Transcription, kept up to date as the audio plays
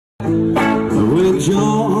With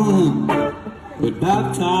John, with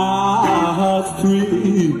baptized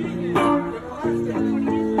free.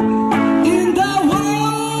 In the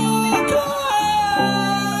world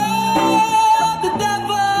of the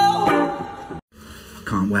devil. I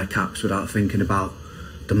can't wear caps without thinking about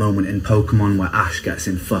the moment in Pokemon where Ash gets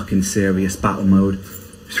in fucking serious battle mode.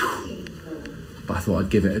 But I thought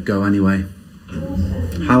I'd give it a go anyway.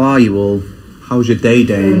 How are you all? How's your day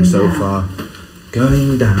so far?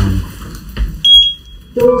 Going down.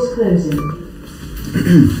 Doors closing.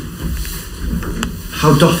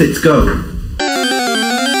 How doth it go?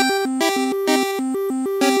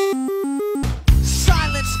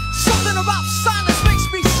 Silence, something about silence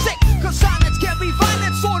makes me sick. Cause silence can be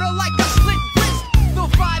violent, sorta like a slit wrist.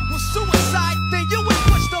 The vibe was suicide, then you would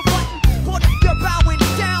push the button. But if you're bowing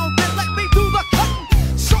down, then let me do the cutting.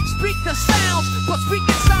 Some speak the sounds, but speak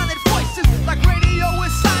in silent voices. Like radio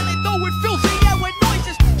is silent, though it fills the air with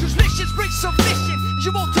noises. Transmissions bring submission,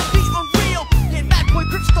 you want to be unreal. And that boy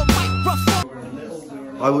grips the microphone.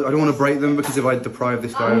 I don't want to break them because if I deprive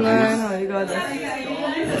this guy of these. No, you got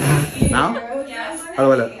it. Now? How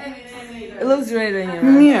do I look? It looks great on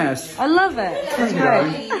you. Yes. I love it. It's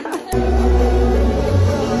great.